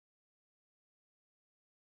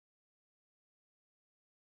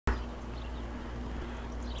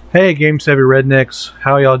Hey, Game Savvy Rednecks,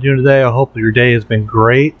 how y'all doing today? I hope your day has been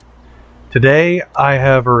great. Today, I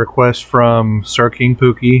have a request from Sir King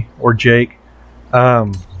Pookie, or Jake.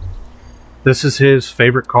 This is his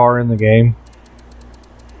favorite car in the game.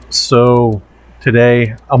 So,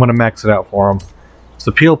 today, I'm going to max it out for him. It's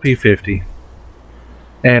the Peel P50.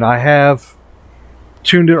 And I have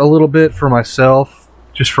tuned it a little bit for myself,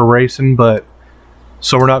 just for racing, but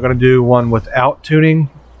so we're not going to do one without tuning.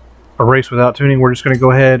 A race without tuning. We're just going to go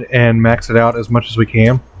ahead and max it out as much as we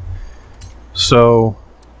can. So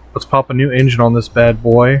let's pop a new engine on this bad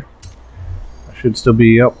boy. I should still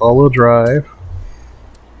be up all-wheel drive.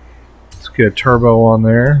 Let's get a turbo on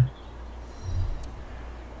there.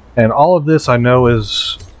 And all of this I know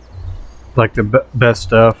is like the best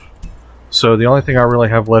stuff. So the only thing I really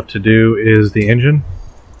have left to do is the engine.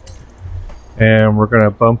 And we're going to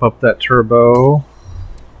bump up that turbo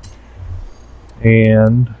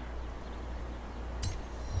and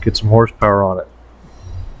get some horsepower on it.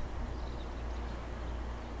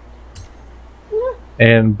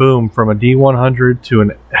 And boom, from a D100 to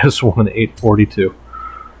an S1 842.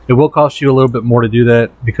 It will cost you a little bit more to do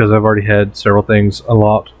that because I've already had several things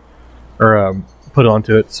unlocked or put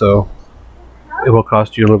onto it, so it will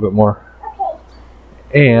cost you a little bit more.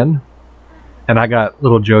 And I got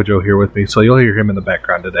little Jojo here with me, so you'll hear him in the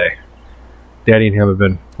background today. Daddy and him have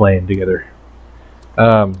been playing together.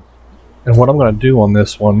 And what I'm going to do on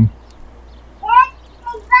this one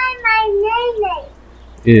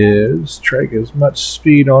is try to get as much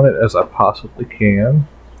speed on it as I possibly can.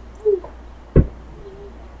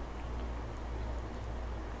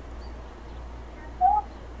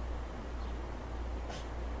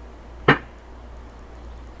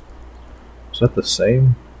 Is that the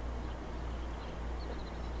same?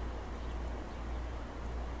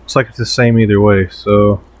 Looks like it's the same either way,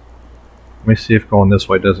 so let me see if going this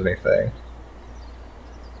way does anything.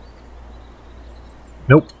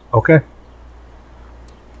 Nope. Okay.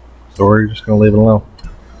 So we're just going to leave it alone.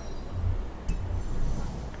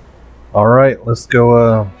 Alright, let's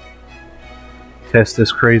go test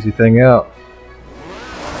this crazy thing out.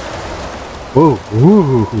 Whoa.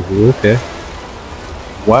 Ooh, okay.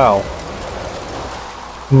 Wow.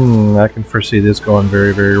 I can foresee this going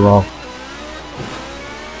very, very wrong.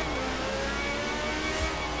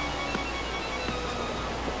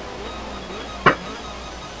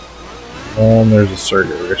 And there's a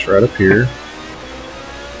circuit race right up here.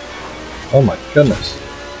 Oh my goodness.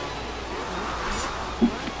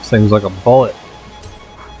 This thing's like a bullet.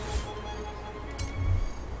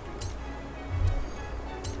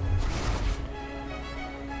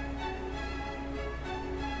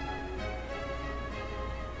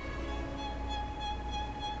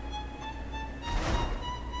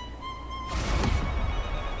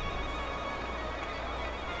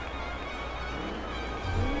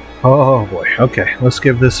 Oh boy, okay, let's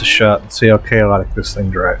give this a shot and see how chaotic this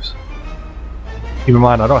thing drives. Keep in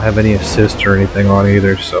mind, I don't have any assist or anything on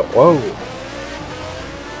either, so whoa.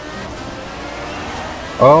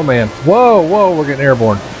 Oh man, whoa, we're getting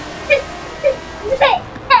airborne.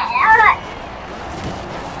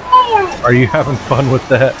 Are you having fun with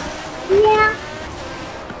that? Yeah.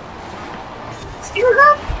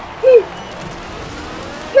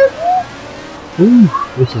 Ooh,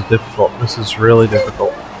 this is difficult. This is really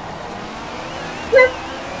difficult.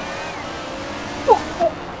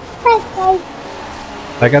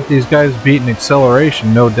 I got these guys beating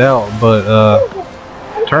acceleration, no doubt, but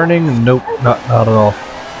turning, nope, not at all.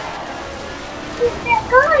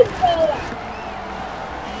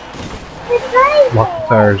 Lock the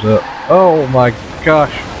tires up. Oh my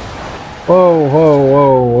gosh.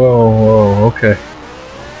 Whoa, okay.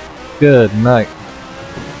 Good night.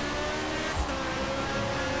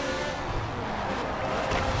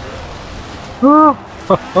 Oh,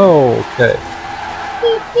 okay.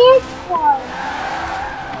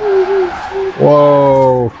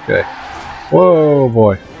 Whoa, okay. Whoa,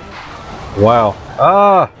 boy. Wow.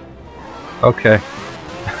 Ah! Okay.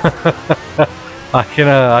 I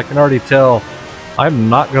can already tell I'm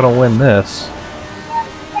not gonna win this.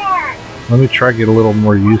 Let me try to get a little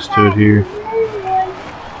more used to it here.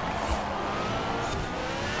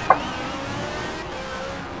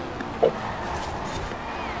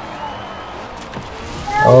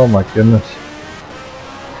 Oh my goodness.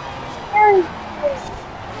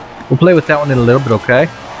 We'll play with that one in a little bit, okay?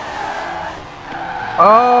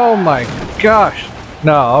 Oh my gosh.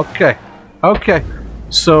 No, okay. Okay.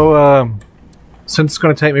 So, since it's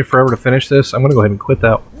going to take me forever to finish this, I'm going to go ahead and quit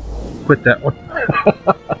that one.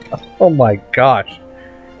 Oh my gosh.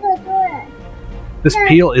 This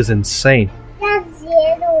Peel is insane.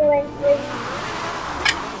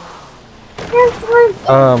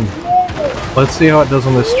 Let's see how it does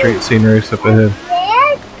on this street scene race up ahead.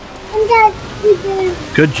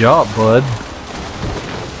 Good job, bud.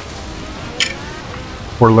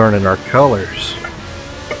 We're learning our colors.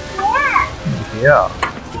 Yeah.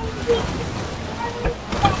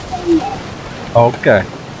 Okay.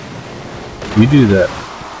 You do that.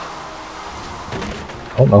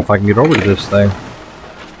 I don't know if I can get over to this thing.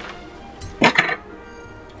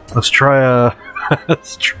 Let's try a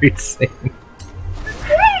street scene.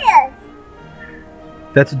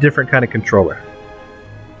 That's a different kind of controller.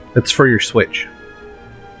 It's for your Switch.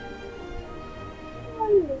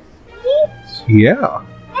 Yeah.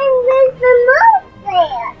 And where's the mouse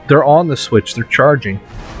there? They're on the Switch. They're charging.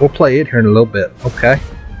 We'll play it here in a little bit, okay?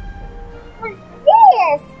 What's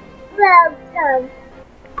this? Welcome.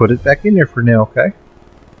 Put it back in there for now, okay?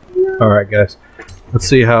 No. Alright, guys. Let's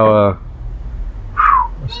see how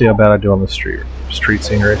bad I do on the street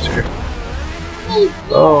scene race here.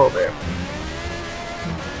 Oh, man.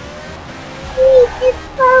 This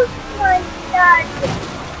Pokemon started.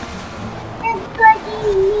 It's going to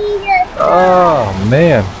need us. Oh,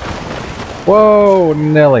 man. Whoa,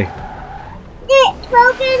 Nelly. This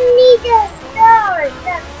Pokemon needs a star.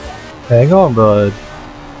 Hang on, bud.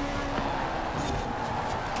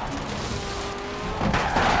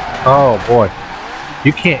 Oh, boy.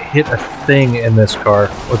 You can't hit a thing in this car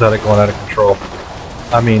without it going out of control.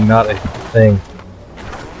 I mean, not a thing.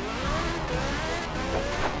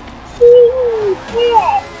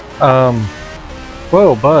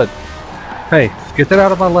 Whoa, bud. Hey, get that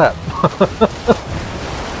out of my lap.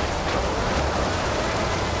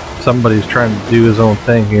 Somebody's trying to do his own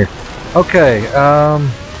thing here. Okay,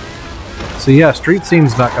 so yeah, street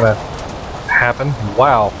scene's not gonna happen.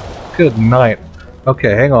 Wow, good night.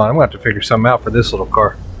 Okay, hang on, I'm gonna have to figure something out for this little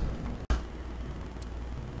car.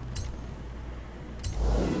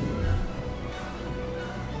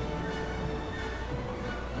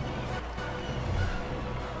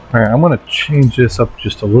 Alright, I'm going to change this up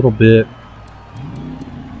just a little bit.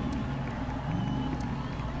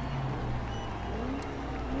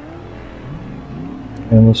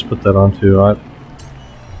 And let's put that on too. I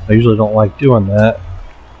usually don't like doing that.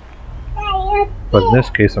 But in this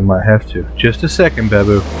case I might have to. Just a second,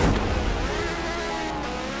 Babu.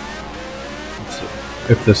 Let's see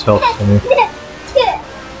if this helps any.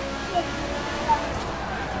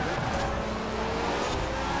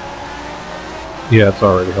 Yeah, it's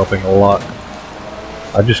already helping a lot.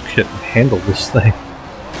 I just couldn't handle this thing.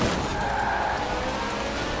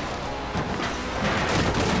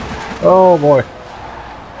 Oh boy.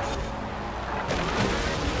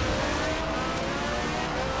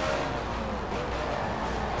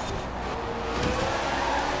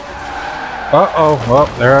 Uh-oh, well,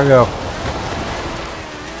 there I go.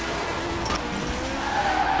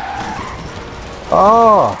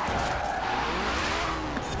 Oh!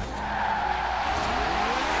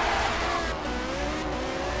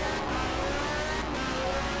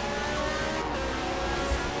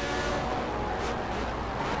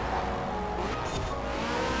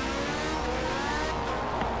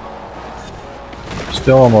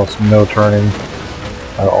 Still almost no turning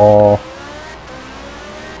at all.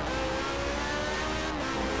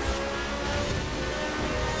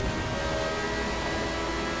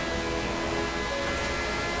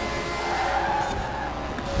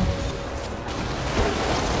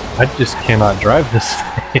 I just cannot drive this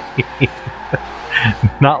thing.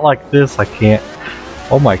 Not like this, I can't.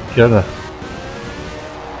 Oh my goodness.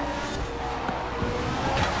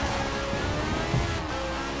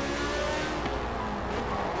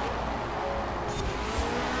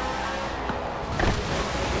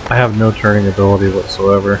 I have no turning ability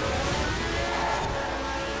whatsoever.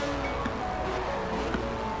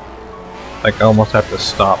 Like, I almost have to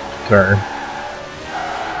stop to turn.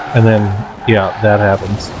 And then, yeah, that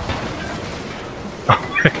happens. Oh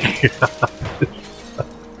my god.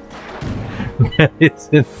 That is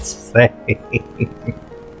insane.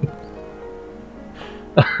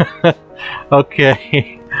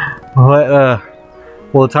 Okay. Well,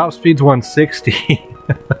 the top speed's 160.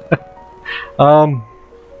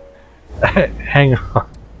 Hang on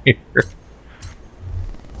here.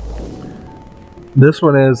 This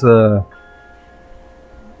one is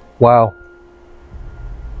wow.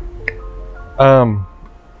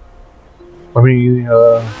 Let me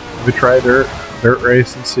try a dirt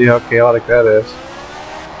race and see how chaotic that is.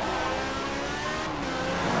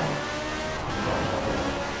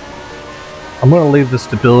 I'm gonna leave the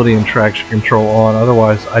stability and traction control on,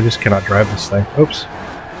 otherwise I just cannot drive this thing. Oops,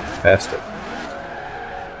 passed it.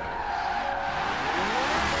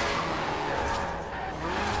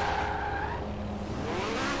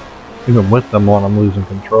 even with them on, I'm losing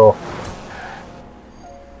control.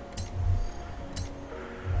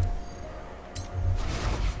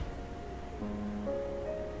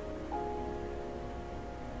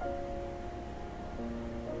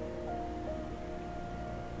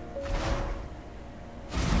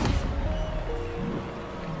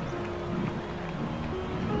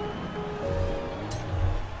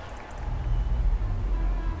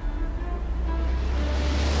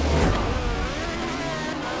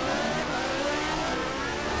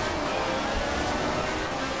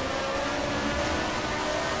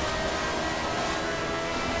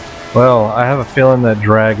 Well, I have a feeling that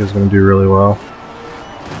drag is going to do really well.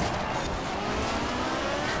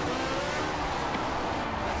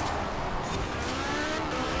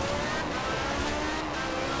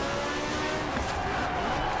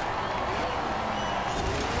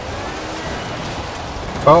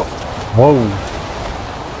 Oh, whoa.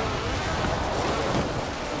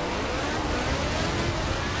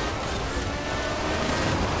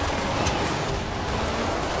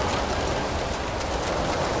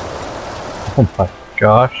 Oh my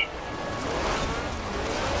gosh.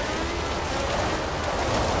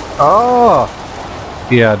 Oh!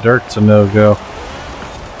 Yeah, dirt's a no-go.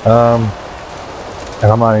 And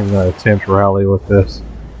I'm not even going to attempt rally with this.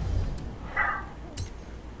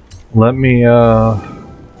 Let me,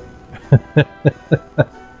 This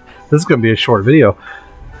is going to be a short video.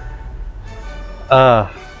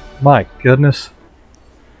 My goodness.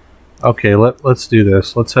 Okay, let's do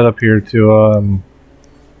this. Let's head up here to,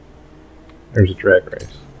 there's a drag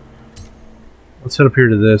race. Let's head up here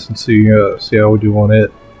to this and see how we do on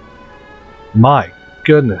it. My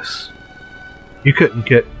goodness. You couldn't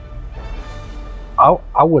get...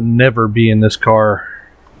 I would never be in this car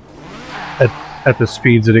at the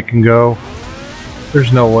speeds that it can go.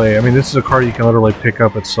 There's no way. I mean, this is a car you can literally pick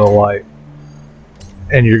up. It's so light.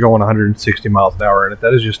 And you're going 160 miles an hour in it.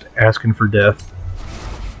 That is just asking for death.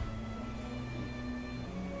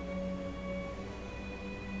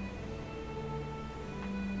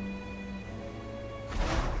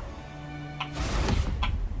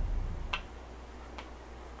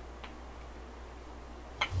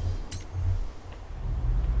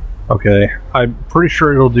 Okay, I'm pretty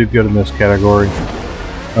sure it'll do good in this category.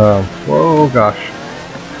 Whoa, gosh.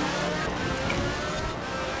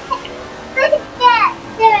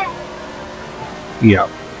 Yeah,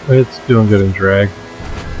 it's doing good in drag.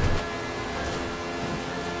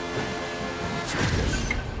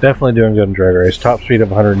 Definitely doing good in drag race. Top speed of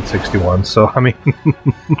 161, so I mean...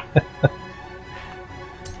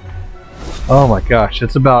 Oh my gosh,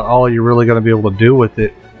 that's about all you're really going to be able to do with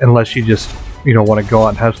it, unless you just, you know, want to go out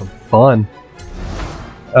and have some fun.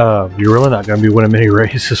 You're really not going to be winning many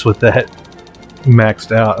races with that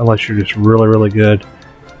maxed out, unless you're just really, really good.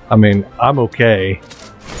 I mean, I'm okay,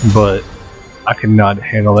 but I cannot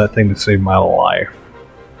handle that thing to save my life.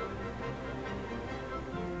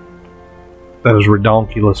 That is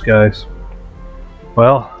redonkulous, guys.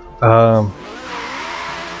 Well,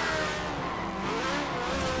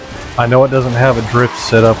 I know it doesn't have a drift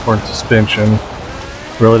setup or suspension.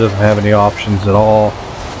 Really doesn't have any options at all.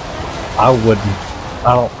 I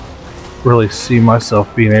don't really see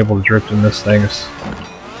myself being able to drift in this thing as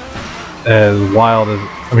wild as,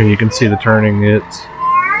 I mean, you can see the turning it's.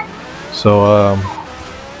 So,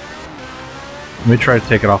 let me try to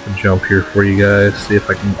take it off and jump here for you guys, see if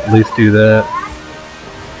I can at least do that.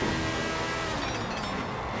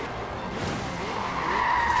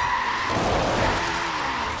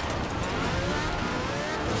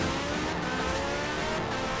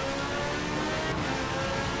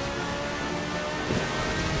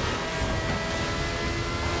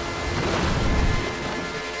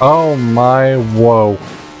 Oh my, whoa.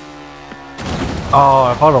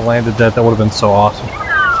 Oh, if I'd have landed that, that would have been so awesome.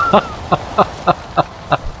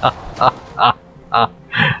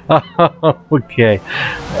 Okay.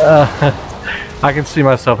 I can see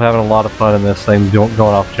myself having a lot of fun in this thing, going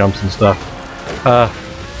off jumps and stuff.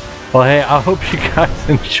 Well, hey, I hope you guys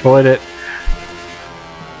enjoyed it.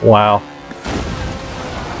 Wow.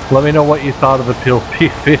 Let me know what you thought of the Peel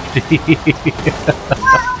P50.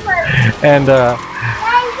 And,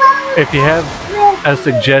 if you have a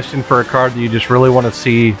suggestion for a card that you just really want to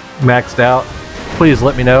see maxed out, please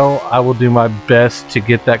let me know. I will do my best to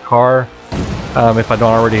get that car, if I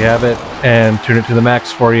don't already have it, and tune it to the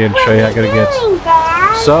max for you and show you how good it gets.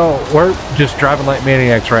 So, we're just driving like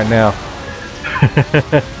maniacs right now.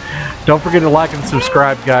 Don't forget to like and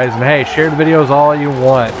subscribe, guys, and hey, share the videos all you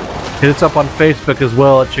want. Hit us up on Facebook as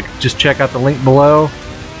well. Just check out the link below,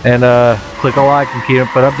 and click a like and keep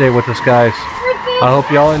up an update with us, guys. I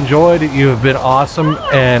hope y'all enjoyed. You have been awesome,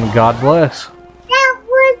 and God bless.